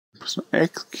pressing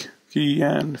X key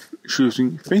and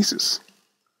choosing faces.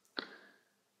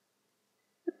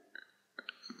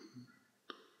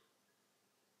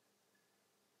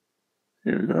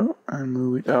 Here we go, and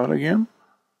move it out again.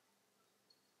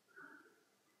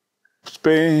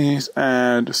 Space,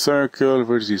 add circle,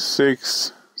 vertex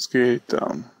 6, scale it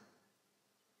down.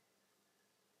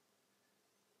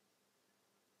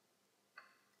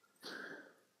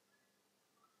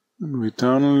 Move it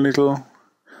down a little.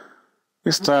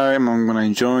 This time I'm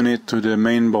gonna join it to the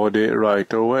main body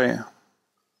right away.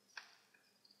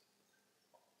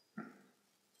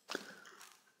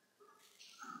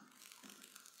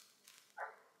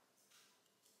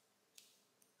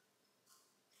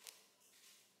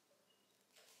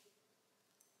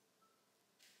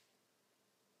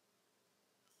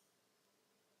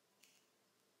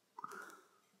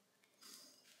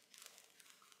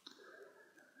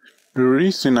 The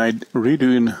reason I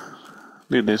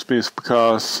did this is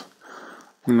because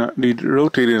I did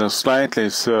rotate it slightly,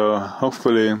 so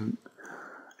hopefully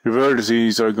the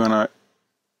vertices are gonna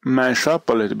mash up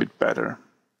a little bit better.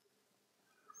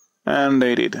 And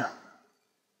they did.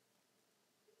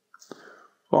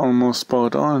 Almost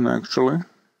spot on, actually.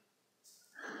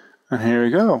 And here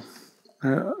we go.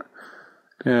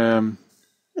 The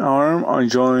arm are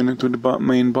joined to the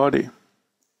main body.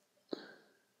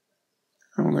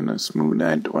 I'm gonna smooth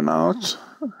that one out,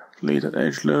 delete that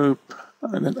edge loop,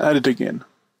 and then add it again.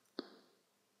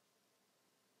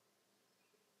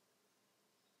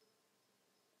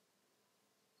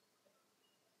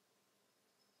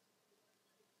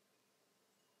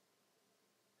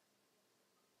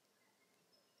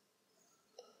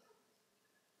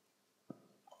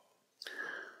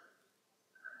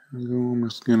 I'm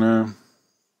just gonna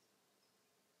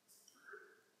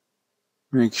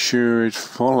make sure it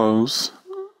follows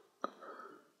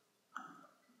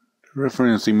the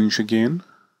reference image again.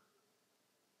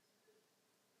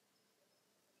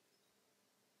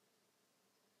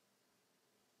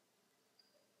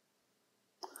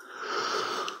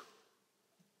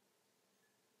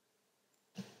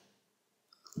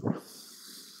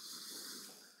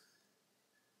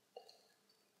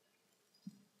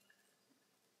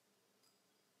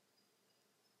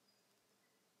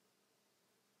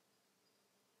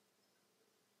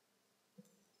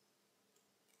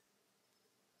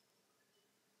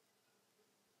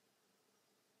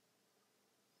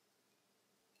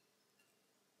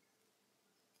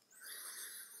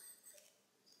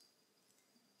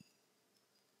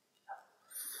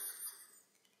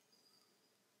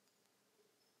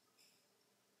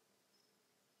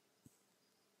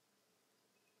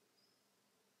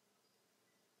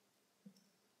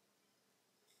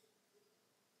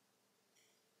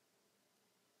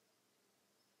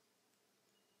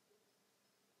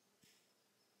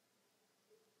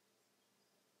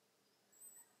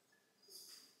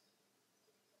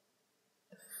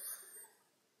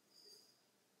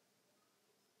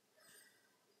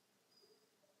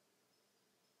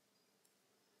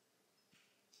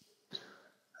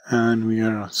 And we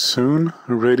are soon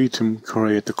ready to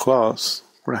create the class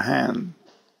for the hand.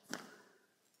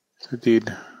 So I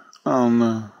did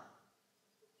on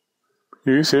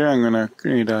here, I'm gonna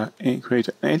create an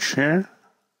edge here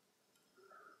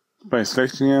by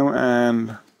selecting them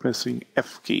and pressing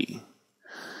F key.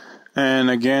 And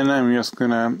again, I'm just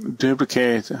gonna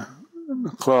duplicate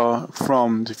the claw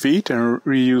from the feet and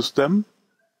reuse them.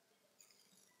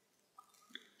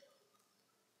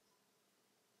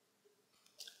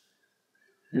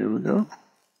 Here we go.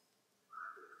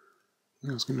 I'm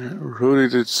just gonna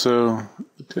rotate it so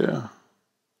it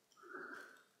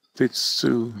fits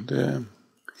to the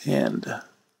hand.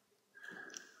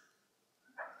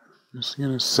 Just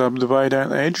gonna subdivide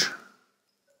that edge.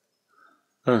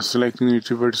 Selecting the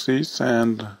two vertices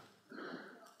and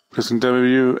pressing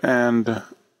W and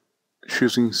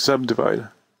choosing subdivide.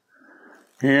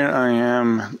 Here I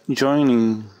am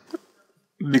joining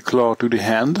the claw to the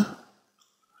hand.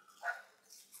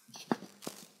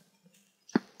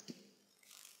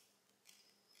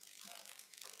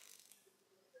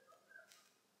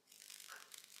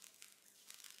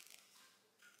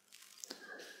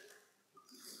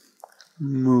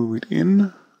 Move it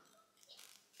in.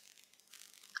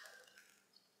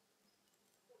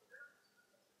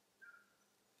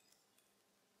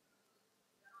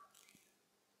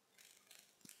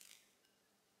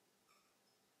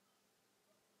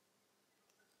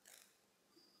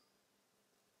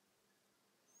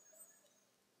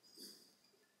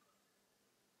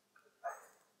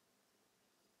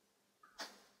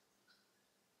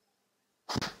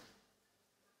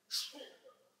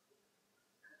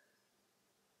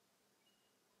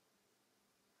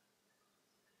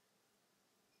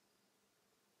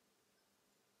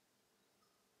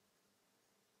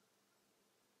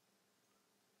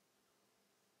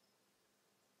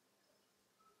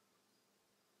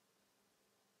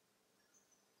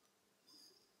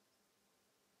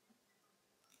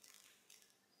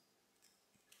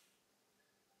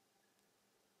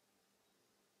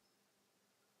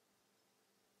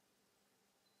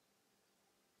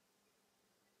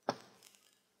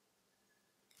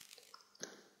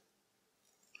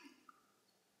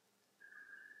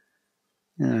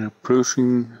 And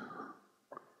approaching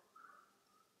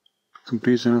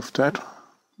completion of that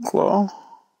claw.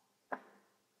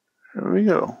 Here we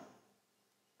go.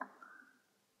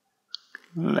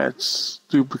 Let's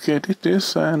duplicate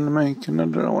this and make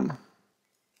another one.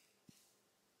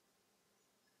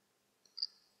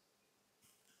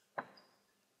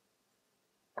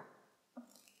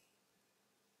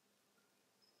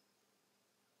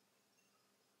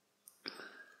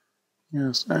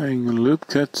 Yes, adding a loop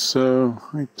cut so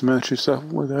it matches up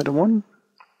with the other one.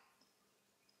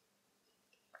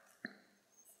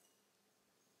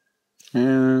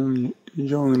 And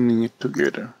joining it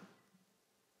together.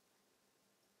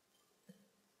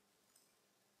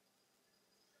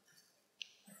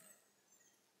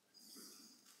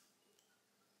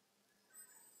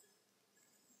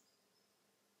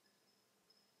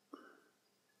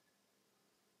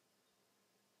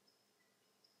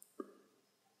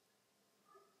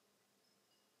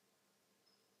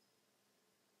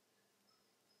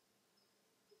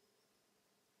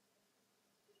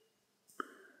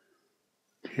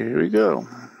 Here we go.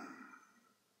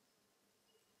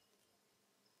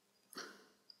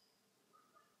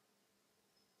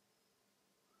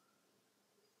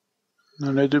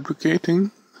 Now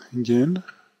duplicating again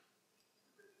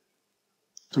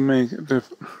to make the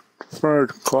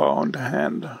third claw on the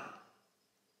hand.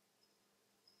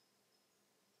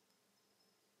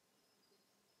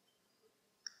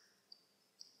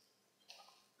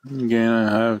 Again, I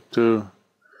have to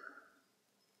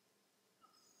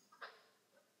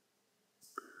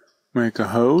make a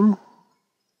hole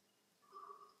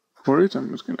for it. I'm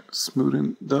just gonna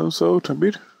smoothen those out a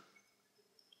bit.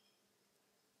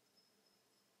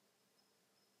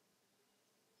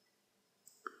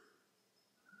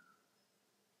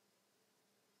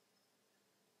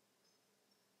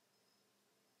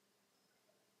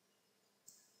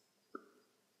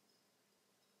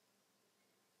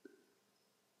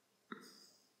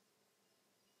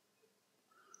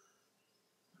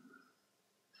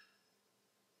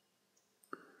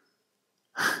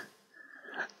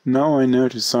 Now I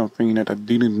notice something that I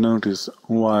didn't notice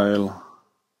while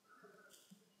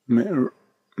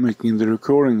making the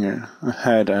recording here. I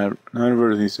had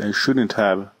another things I shouldn't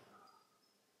have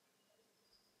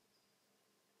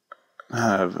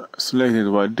selected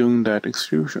while doing that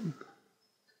extrusion.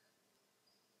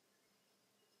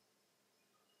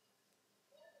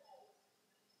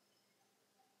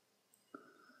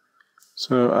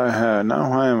 So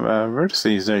now I have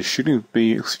vertices that shouldn't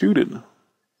be extruded.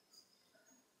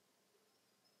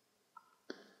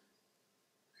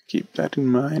 Keep that in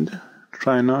mind.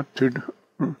 Try not to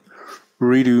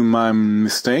redo my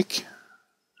mistake.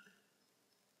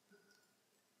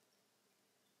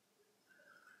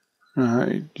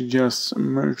 I just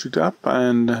merged it up,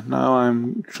 and now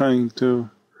I'm trying to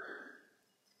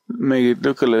make it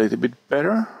look a little bit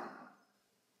better.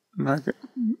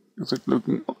 It's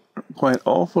looking quite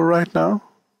awful right now.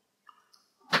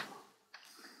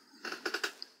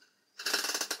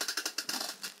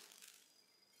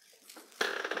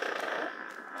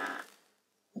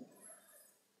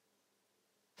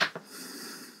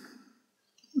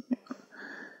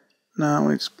 Now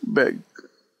it's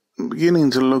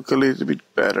beginning to look a little bit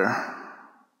better.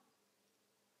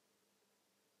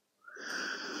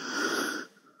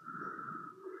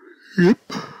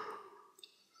 Yep.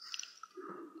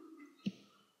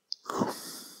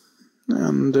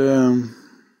 And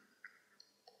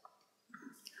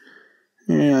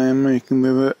yeah, I'm making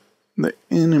the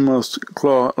innermost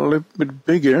claw a little bit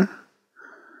bigger,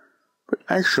 but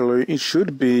actually it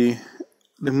should be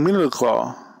the middle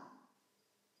claw.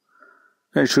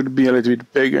 That should be a little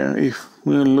bit bigger if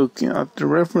we're looking at the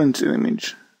reference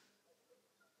image.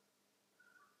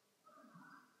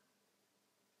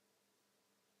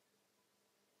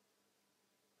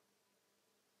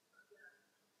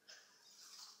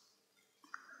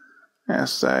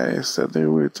 As I said there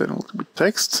with a little bit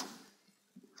text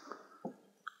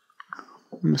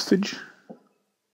message.